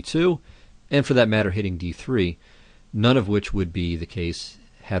 hitting g2, and for that matter, hitting d3, none of which would be the case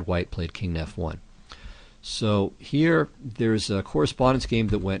had white played king to f1. So here, there's a correspondence game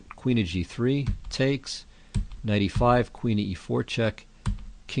that went queen to g3, takes, knight e5, queen to e4 check,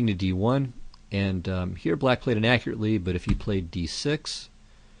 king to d1, and here black played inaccurately, but if he played d6,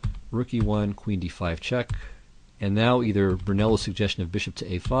 rook e1, queen d5 check, and now either Brunello's suggestion of bishop to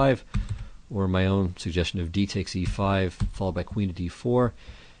a5 or my own suggestion of d takes e5 followed by queen to d4.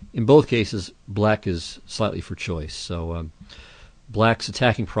 In both cases, black is slightly for choice, so black's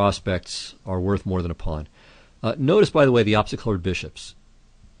attacking prospects are worth more than a pawn. Notice, by the way, the opposite-colored bishops.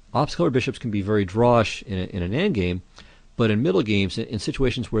 Opposite-colored bishops can be very drawish in an endgame, but in middle games, in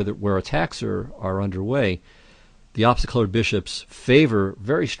situations where attacks are underway, the opposite-colored bishops favor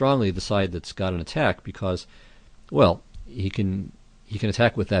very strongly the side that's got an attack because, well, he can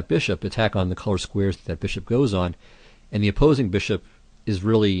attack with that bishop, attack on the color squares that bishop goes on, and the opposing bishop is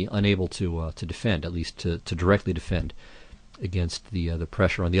really unable to defend, at least to directly defend against the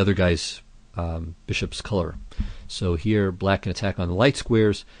pressure on the other guy's bishop's color. So here, black can attack on the light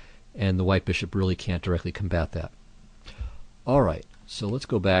squares, and the white bishop really can't directly combat that. All right, so let's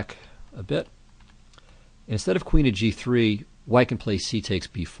go back a bit. Instead of queen to g3, white can play c takes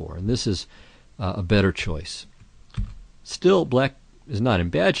b4, and this is a better choice. Still, black is not in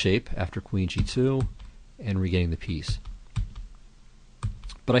bad shape after queen g2 and regaining the piece.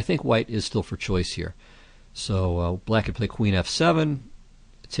 But I think white is still for choice here. So black could play queen f7,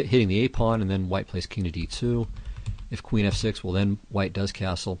 hitting the a-pawn, and then white plays king to d2. If queen f6, well, then white does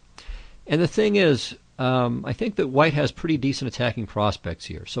castle. And the thing is, I think that white has pretty decent attacking prospects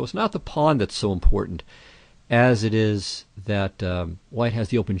here. So it's not the pawn that's so important as it is that white has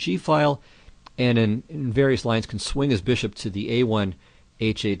the open g-file and in various lines can swing his bishop to the a1,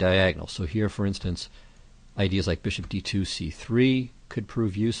 h8 diagonal. So here, for instance, ideas like bishop d2, c3 could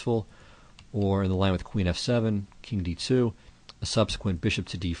prove useful, or in the line with queen f7, king d2, a subsequent bishop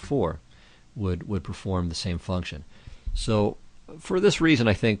to d4 would perform the same function. So for this reason,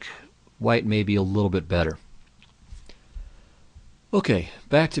 I think white may be a little bit better. Okay,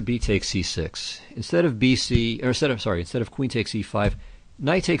 back to b takes c6. Instead of queen takes e5,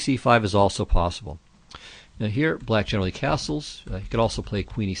 knight takes e5 is also possible. Now here, black generally castles. He could also play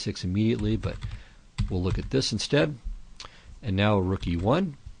queen e6 immediately, but we'll look at this instead. And now rook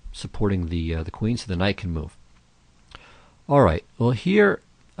e1, supporting the queen, so the knight can move. All right. Well, here,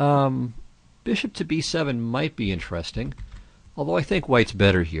 bishop to b7 might be interesting, although I think white's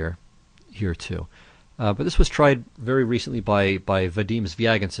better here too. But this was tried very recently by Vadim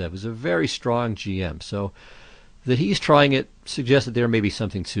Zvyagintsev, who's a very strong GM. So that he's trying it suggests that there may be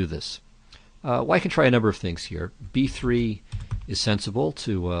something to this. White can try a number of things here. b3 is sensible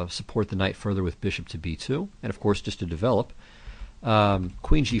to support the knight further with bishop to b2, and of course just to develop.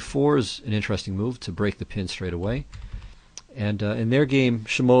 Queen g4 is an interesting move to break the pin straight away. And in their game,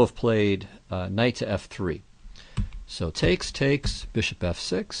 Shimoev played knight to f3. So takes, bishop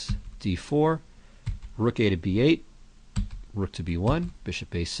f6, d4, rook a to b8, rook to b1,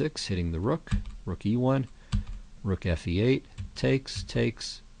 bishop a6, hitting the rook e1, rook fe8,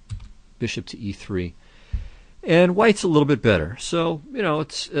 takes, bishop to e3. And white's a little bit better. So,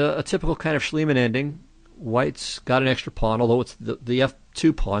 it's a typical kind of Schliemann ending. White's got an extra pawn, although it's the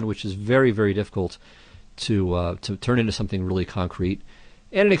f2 pawn, which is very, very difficult to turn into something really concrete.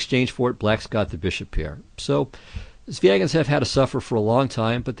 And in exchange for it, black's got the bishop pair. So Zvyagintsev had to suffer for a long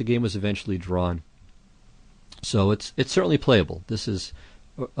time, but the game was eventually drawn. So it's certainly playable. This is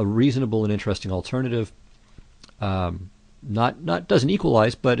a reasonable and interesting alternative. not doesn't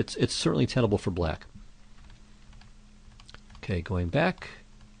equalize, but it's certainly tenable for black. Okay, going back.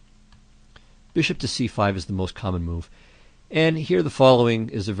 Bishop to c5 is the most common move. And here the following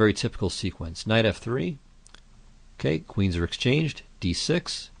is a very typical sequence. Knight f3. Okay, queens are exchanged.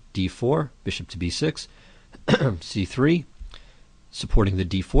 d6, d4, bishop to b6, c3, supporting the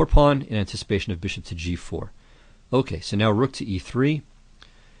d4 pawn in anticipation of bishop to g4. Okay, so now rook to e3.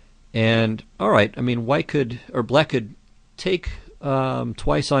 And, all right, I mean, black could take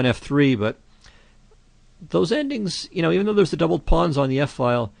twice on f3, but those endings, even though there's the doubled pawns on the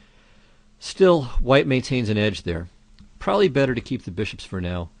f-file, still white maintains an edge there. Probably better to keep the bishops for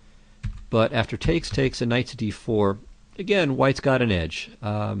now. But after takes, and knight to d4, again, white's got an edge.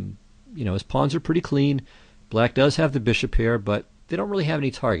 His pawns are pretty clean. Black does have the bishop here, but they don't really have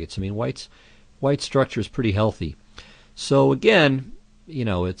any targets. I mean, white's structure is pretty healthy. So again,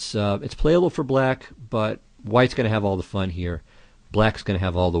 it's playable for black, but white's going to have all the fun here. Black's going to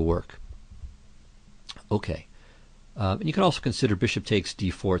have all the work. Okay. And you can also consider bishop takes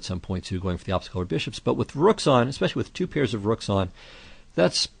d4 at some point too, going for the opposite color bishops. But with rooks on, especially with two pairs of rooks on,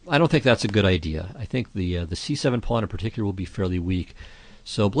 I don't think that's a good idea. I think the c7 pawn in particular will be fairly weak.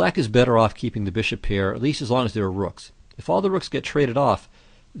 So black is better off keeping the bishop pair, at least as long as there are rooks. If all the rooks get traded off,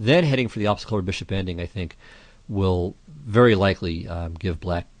 then heading for the opposite color bishop ending, I think, will very likely give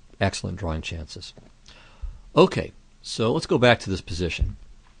black excellent drawing chances. Okay, so let's go back to this position.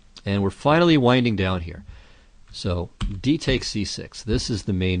 And we're finally winding down here. So d takes c6. This is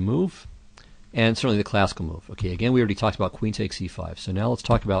the main move, and certainly the classical move. Okay, again, we already talked about queen takes e5. So now let's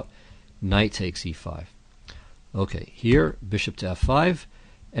talk about knight takes e5. Okay, here, bishop to f5.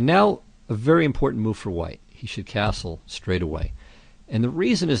 And now a very important move for white. He should castle straight away. And the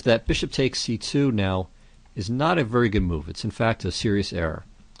reason is that bishop takes c2 now is not a very good move. It's in fact a serious error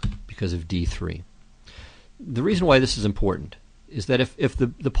because of d3. The reason why this is important is that if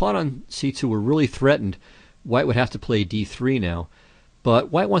the pawn on c2 were really threatened, white would have to play d3 now, but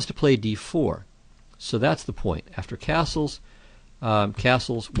white wants to play d4. So that's the point. After castles,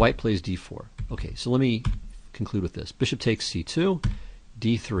 white plays d4. Okay, so let me conclude with this. Bishop takes c2,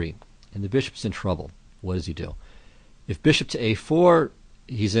 d3, and the bishop's in trouble. What does he do? If bishop to a4,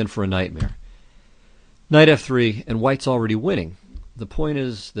 he's in for a nightmare. Knight f3, and white's already winning. The point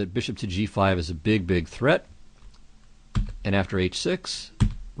is that bishop to g5 is a big, big threat. And after h6,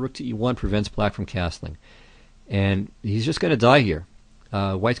 rook to e1 prevents black from castling. And he's just going to die here.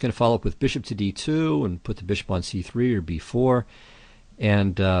 White's going to follow up with bishop to d2 and put the bishop on c3 or b4.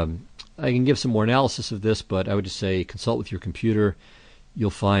 And I can give some more analysis of this, but I would just say consult with your computer. You'll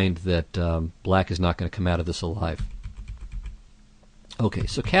find that black is not going to come out of this alive. Okay,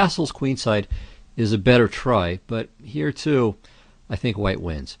 so castles queenside is a better try, but here too, I think white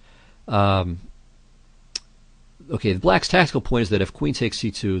wins. Okay, the black's tactical point is that if queen takes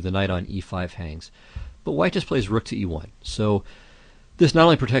c2, the knight on e5 hangs. But white just plays rook to e1. So this not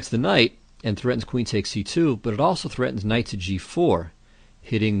only protects the knight and threatens queen takes c2, but it also threatens knight to g4,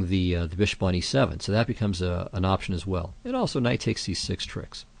 hitting the bishop on e7. So that becomes an option as well. And also knight takes c6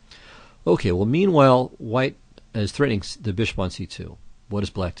 tricks. Okay, well meanwhile, white is threatening the bishop on c2. What does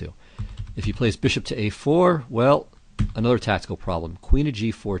black do? If he plays bishop to a4, well, another tactical problem. Queen to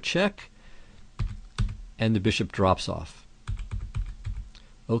g4 check, and the bishop drops off.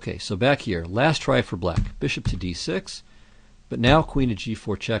 Okay, so back here, last try for black. Bishop to d6, but now queen to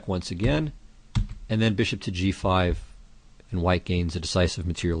g4 check once again, and then bishop to g5, and white gains a decisive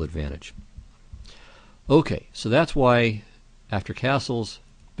material advantage. Okay, so that's why after castles,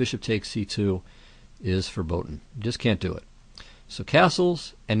 bishop takes c2 is verboten. You just can't do it. So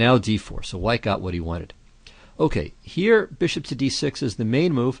castles, and now d4. So white got what he wanted. Okay, here bishop to d6 is the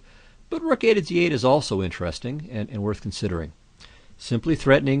main move, but rook a to d8 is also interesting and worth considering. Simply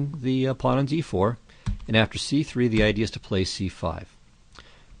threatening the pawn on d4, and after c3 the idea is to play c5.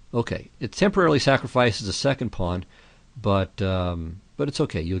 Okay, it temporarily sacrifices a second pawn, but it's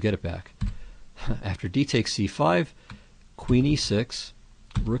okay, you'll get it back. After d takes c5, queen e6,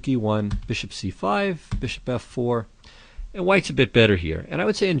 rook e1, bishop c5, bishop f4, and white's a bit better here. And I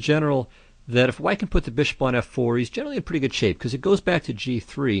would say in general that if white can put the bishop on f4, he's generally in pretty good shape because it goes back to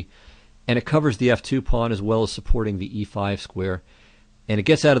g3 and it covers the f2 pawn as well as supporting the e5 square, and it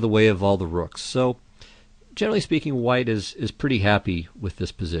gets out of the way of all the rooks. So generally speaking, white is pretty happy with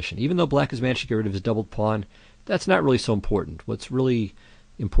this position. Even though black has managed to get rid of his doubled pawn, that's not really so important. What's really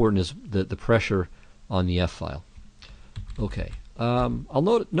important is the pressure on the f-file. Okay. I'll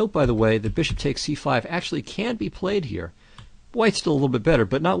note, by the way, that bishop takes c5 actually can be played here. White's still a little bit better,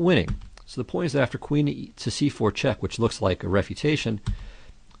 but not winning. So the point is that after queen to c4 check, which looks like a refutation,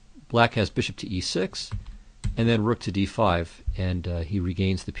 black has bishop to e6, and then rook to d5, and he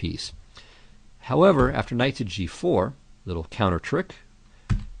regains the piece. However, after knight to g4, little counter trick,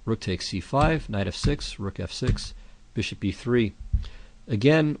 rook takes c5, knight f6, rook f6, bishop e3.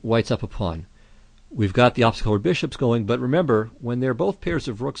 Again, white's up a pawn. We've got the opposite colored bishops going, but remember, when they're both pairs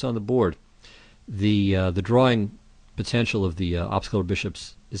of rooks on the board, the drawing potential of the opposite colored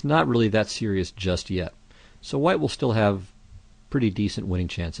bishops is not really that serious just yet. So white will still have pretty decent winning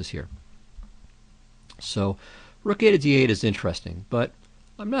chances here. So rook a to d8 is interesting, but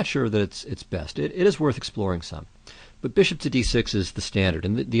I'm not sure that it's best. It is worth exploring some. But bishop to d6 is the standard,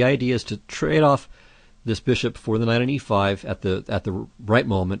 and the idea is to trade off this bishop for the knight on e5 at the right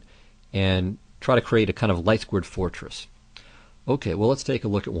moment and try to create a kind of light squared fortress. Okay, well, let's take a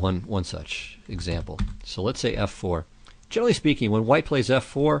look at one such example. So let's say f4. Generally speaking, when white plays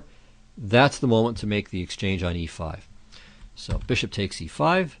f4, that's the moment to make the exchange on e5. So bishop takes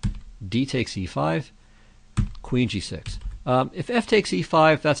e5, d takes e5, queen g6. If f takes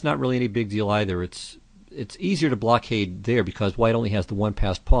e5, that's not really any big deal either. It's easier to blockade there because white only has the one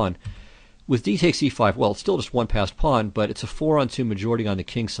passed pawn. With d takes e5, well, it's still just one passed pawn, but it's a 4-on-2 majority on the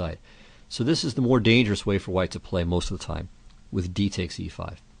king side. So this is the more dangerous way for white to play most of the time, with d takes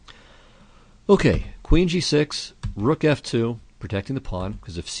e5. Okay, queen g6, rook f2, protecting the pawn,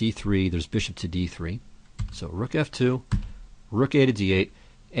 because if c3, there's bishop to d3. So rook f2, rook a to d8,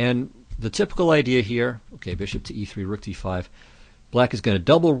 and the typical idea here, okay, bishop to e3, rook d5. Black is going to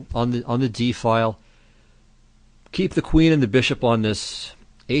double on the d file, keep the queen and the bishop on this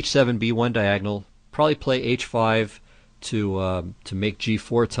h7 b1 diagonal, probably play h5 to make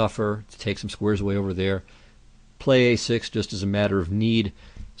g4 tougher, to take some squares away over there. Play a6 just as a matter of need,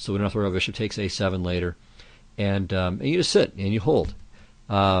 so we don't have to worry about bishop takes a7 later. And you just sit and you hold.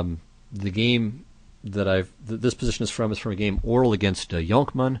 The game that this position is from a game Oral against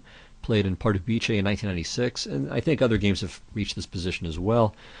Jonkman, played in Pardubice in 1996, and I think other games have reached this position as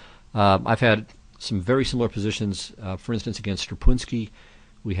well. I've had some very similar positions, for instance, against Strapunski.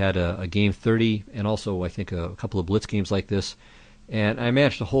 We had a game 30, and also I think a couple of blitz games like this, and I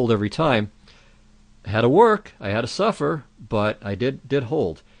managed to hold every time. I had to work, I had to suffer, but I did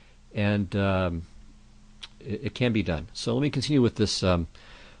hold, and it can be done. So let me continue with this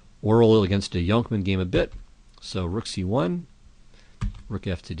Oral against a Jonkman game a bit. So rook c1, rook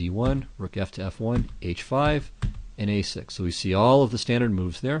f to d1, rook f to f1, h5, and a6. So we see all of the standard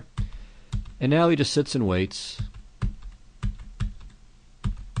moves there. And now he just sits and waits.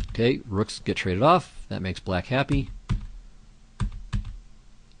 Okay, rooks get traded off. That makes black happy.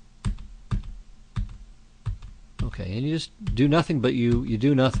 Okay, and you just do nothing, but you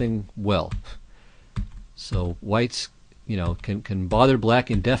do nothing well. So white's, can bother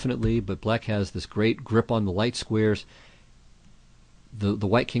black indefinitely, but black has this great grip on the light squares. The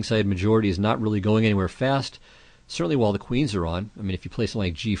white kingside majority is not really going anywhere fast, certainly while the queens are on. I mean, if you play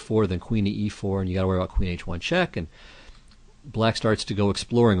something like g4, then queen to e4, and you got to worry about queen h1 check, and black starts to go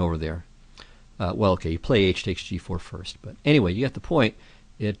exploring over there. Well, okay, you play h takes g4 first, but anyway, you get the point.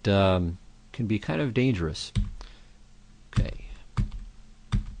 It can be kind of dangerous. Okay,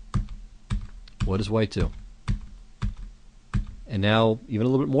 what does white do? And now even a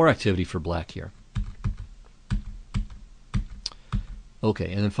little bit more activity for black here.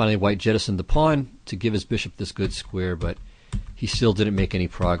 Okay, and then finally white jettisoned the pawn to give his bishop this good square, but he still didn't make any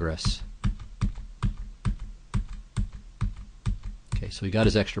progress. Okay, so he got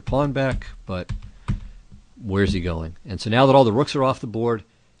his extra pawn back, but where's he going? And so now that all the rooks are off the board,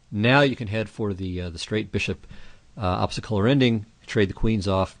 now you can head for the straight bishop opposite color ending, trade the queens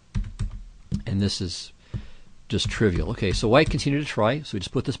off, and this is just trivial. Okay, so white continued to try, so we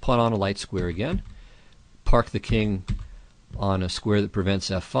just put this pawn on a light square again, park the king on a square that prevents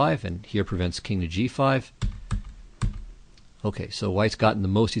f5, and here prevents king to g5. Okay, so white's gotten the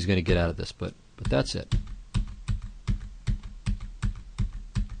most he's going to get out of this, but that's it.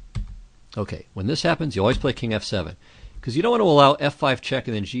 Okay, when this happens, you always play king f7, because you don't want to allow f5 check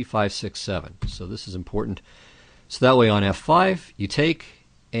and then g5, 6, 7. So this is important. So that way on f5, you take,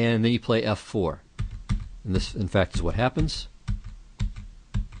 and then you play f4. And this, in fact, is what happens.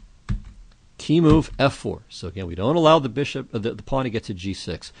 Key move f4. So again, we don't allow the bishop, the pawn to get to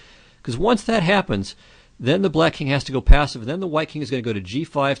g6, because once that happens, then the black king has to go passive. Then the white king is going to go to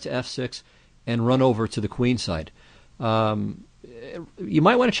g5 to f6 and run over to the queen side. You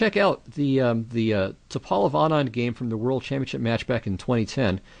might want to check out the Topalov Anand game from the World Championship match back in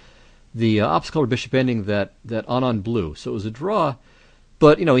 2010. The opposite color bishop ending that Anand blew. So it was a draw,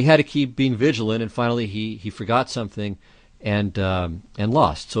 but he had to keep being vigilant, and finally he forgot something and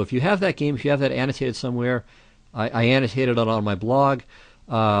lost. So if you have that game, if you have that annotated somewhere, I annotated it on my blog.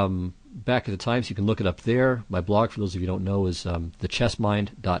 back at the Times. You can look it up there. My blog, for those of you who don't know, is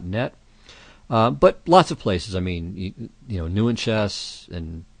thechessmind.net. But lots of places. I mean, New in Chess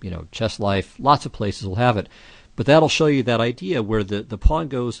and Chess Life. Lots of places will have it. But that'll show you that idea where the pawn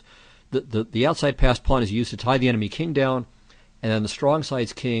goes. The outside passed pawn is used to tie the enemy king down, and then the strong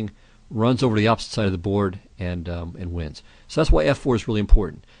side's king runs over to the opposite side of the board and wins. So that's why f4 is really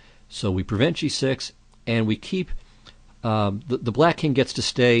important. So we prevent g6, and we keep the black king gets to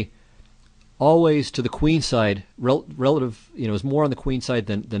stay always to the queen side. Relative, is more on the queen side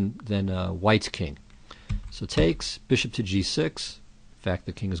than white's king. So takes bishop to g6. In fact,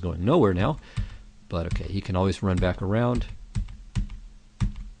 the king is going nowhere now, but okay, he can always run back around.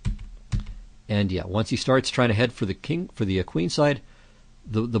 And yeah, once he starts trying to head for the queen side,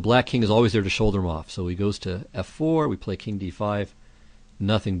 the black king is always there to shoulder him off. So he goes to f4, we play king d5,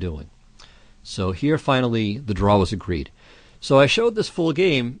 nothing doing. So here finally the draw was agreed. So I showed this full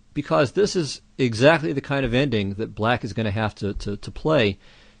game because this is exactly the kind of ending that black is going to have to play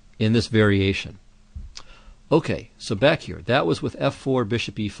in this variation. Okay, so back here, that was with f4,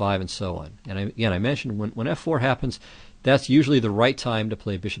 bishop e5, and so on. And I mentioned when f4 happens, that's usually the right time to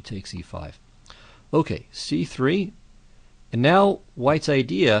play bishop takes e5. Okay, c3. And now white's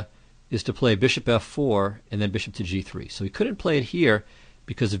idea is to play bishop f4 and then bishop to g3. So he couldn't play it here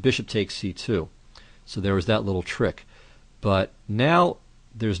because of bishop takes c2. So there was that little trick. But now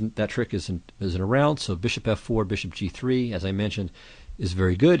that trick isn't around. So bishop f4, bishop g3, as I mentioned, is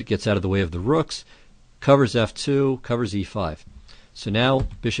very good. It gets out of the way of the rooks, covers f2, covers e5. So now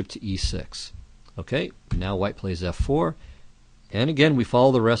bishop to e6. Okay, now white plays f4. And again, we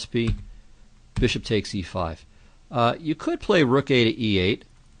follow the recipe. Bishop takes e5. You could play rook a to e8.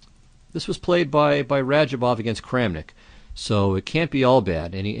 This was played by Radjabov against Kramnik, so it can't be all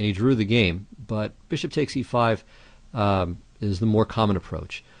bad, and he drew the game. But bishop takes e5 is the more common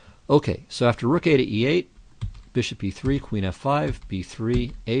approach. Okay, so after rook a to e8, bishop e3, queen f5,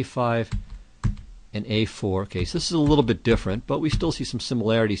 b3, a5, and a4. Okay, so this is a little bit different, but we still see some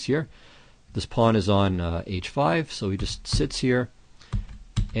similarities here. This pawn is on h5, so he just sits here.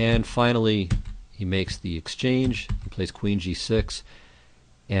 And finally, he makes the exchange. He plays queen g6.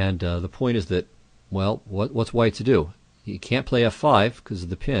 And the point is that, well, what's white to do? He can't play f5 because of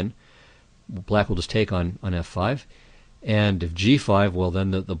the pin. Black will just take on f5. And if g5, well,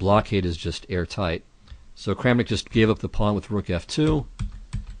 then the blockade is just airtight. So Kramnik just gave up the pawn with rook f2.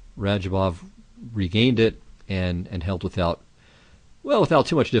 Radjabov regained it and held without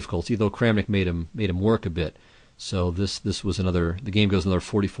too much difficulty, though Kramnik made him work a bit. So this was the game goes another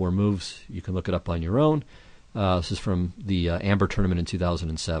 44 moves. You can look it up on your own. This is from the Amber tournament in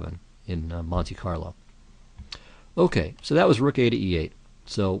 2007 in Monte Carlo. Okay, so that was rook a to e8.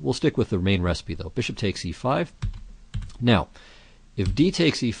 So we'll stick with the main recipe though. Bishop takes e5. Now, if d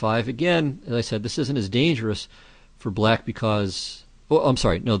takes e5, again, as I said, this isn't as dangerous for black because,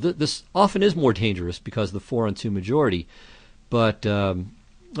 this often is more dangerous because of the 4-on-2 majority. But,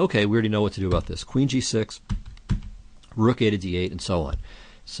 okay, we already know what to do about this. Queen g6, rook a to d8, and so on.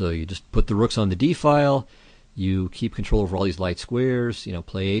 So you just put the rooks on the d file, you keep control over all these light squares,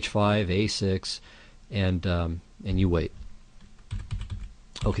 play h5, a6, and you wait.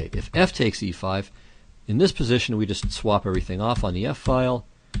 Okay, if f takes e5, in this position we just swap everything off on the f file,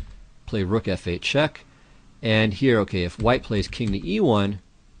 play rook f8 check, and here, okay, if white plays king to e1,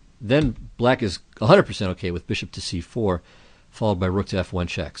 then black is 100% okay with bishop to c4, followed by rook to f1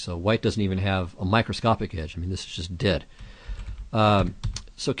 check. So white doesn't even have a microscopic edge. I mean, this is just dead.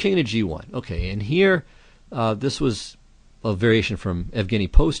 So king to g1. Okay, and here this was a variation from Evgeny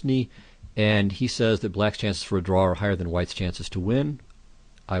Postny, and he says that black's chances for a draw are higher than white's chances to win.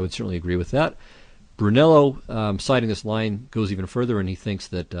 I would certainly agree with that. Brunello, citing this line, goes even further, and he thinks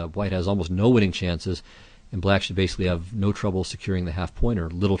that white has almost no winning chances, and black should basically have no trouble securing the half point, or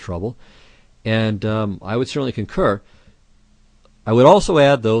little trouble. And I would certainly concur. I would also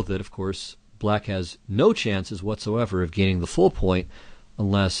add, though, that, of course, black has no chances whatsoever of gaining the full point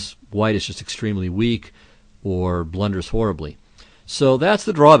unless white is just extremely weak or blunders horribly. So that's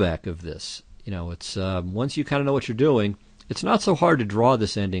the drawback of this. It's once you kind of know what you're doing, it's not so hard to draw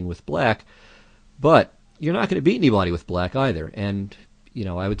this ending with black, but you're not going to beat anybody with black either. And,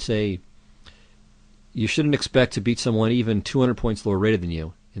 I would say you shouldn't expect to beat someone even 200 points lower rated than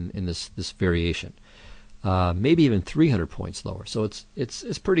you in this variation. Maybe even 300 points lower. So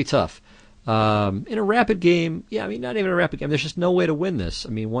it's pretty tough. In a rapid game, not even a rapid game, there's just no way to win this.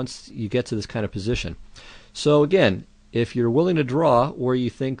 Once you get to this kind of position. So again, if you're willing to draw, or you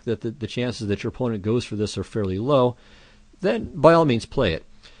think that the chances that your opponent goes for this are fairly low, then by all means play it.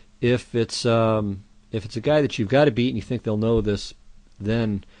 If it's a guy that you've got to beat and you think they'll know this,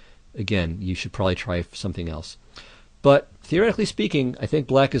 then again, you should probably try something else. But theoretically speaking, I think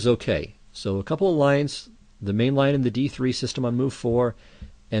black is okay. So a couple of lines, the main line in the D3 system on move 4,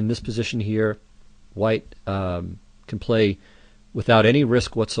 and this position here, white can play without any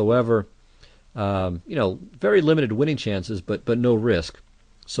risk whatsoever. Very limited winning chances, but no risk.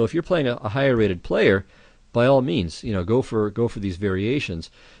 So if you're playing a higher rated player, by all means, go for these variations.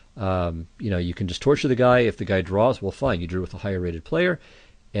 You can just torture the guy. If the guy draws, well, fine, you drew with a higher rated player,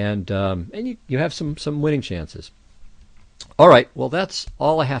 and you have some winning chances. All right, well, that's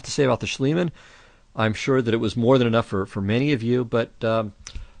all I have to say about the Schliemann. I'm sure that it was more than enough for many of you, but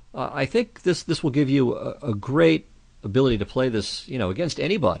I think this will give you a great ability to play this, against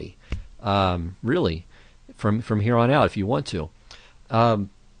anybody, really, from here on out if you want to.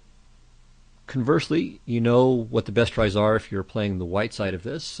 Conversely, you know what the best tries are if you're playing the white side of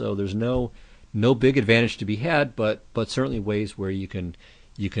this, so there's no big advantage to be had, but certainly ways where you can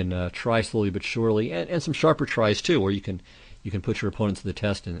try slowly but surely, and some sharper tries too, where you can put your opponent to the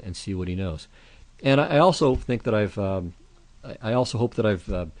test and see what he knows. And I also think that I also hope that I've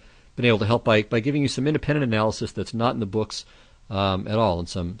been able to help by giving you some independent analysis that's not in the books at all, and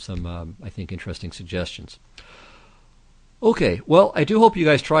some I think interesting suggestions. Okay, well, I do hope you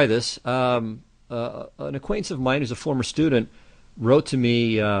guys try this. An acquaintance of mine who's a former student wrote to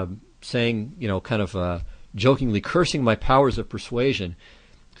me saying, kind of jokingly cursing my powers of persuasion.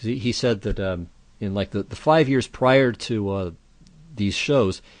 He said that in like the 5 years prior to these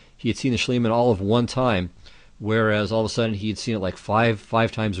shows, he had seen the Schliemann all of one time, whereas all of a sudden he had seen it like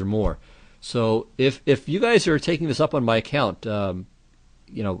five times or more. So if you guys are taking this up on my account,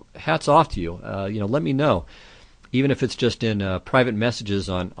 hats off to you. Let me know, even if it's just in private messages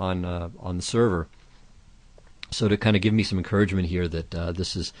on the server. So to kind of give me some encouragement here that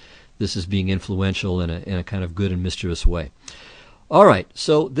this is being influential in a kind of good and mischievous way. All right,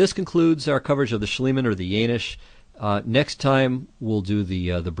 so this concludes our coverage of the Schliemann or the Jaenisch. Next time we'll do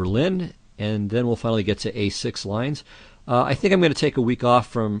the Berlin, and then we'll finally get to A6 lines. I think I'm going to take a week off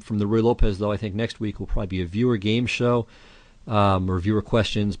from the Ruy Lopez, though. I think next week will probably be a viewer game show, or viewer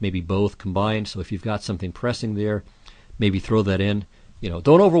questions, maybe both combined. So if you've got something pressing there, maybe throw that in.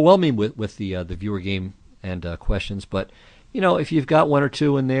 Don't overwhelm me with the viewer game and questions, but if you've got one or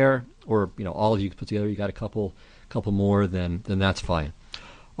two in there, or all of you put together, you got a couple more, then that's fine.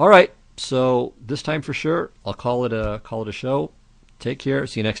 All right, so this time for sure, I'll call it a show. Take care.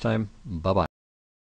 See you next time. Bye bye.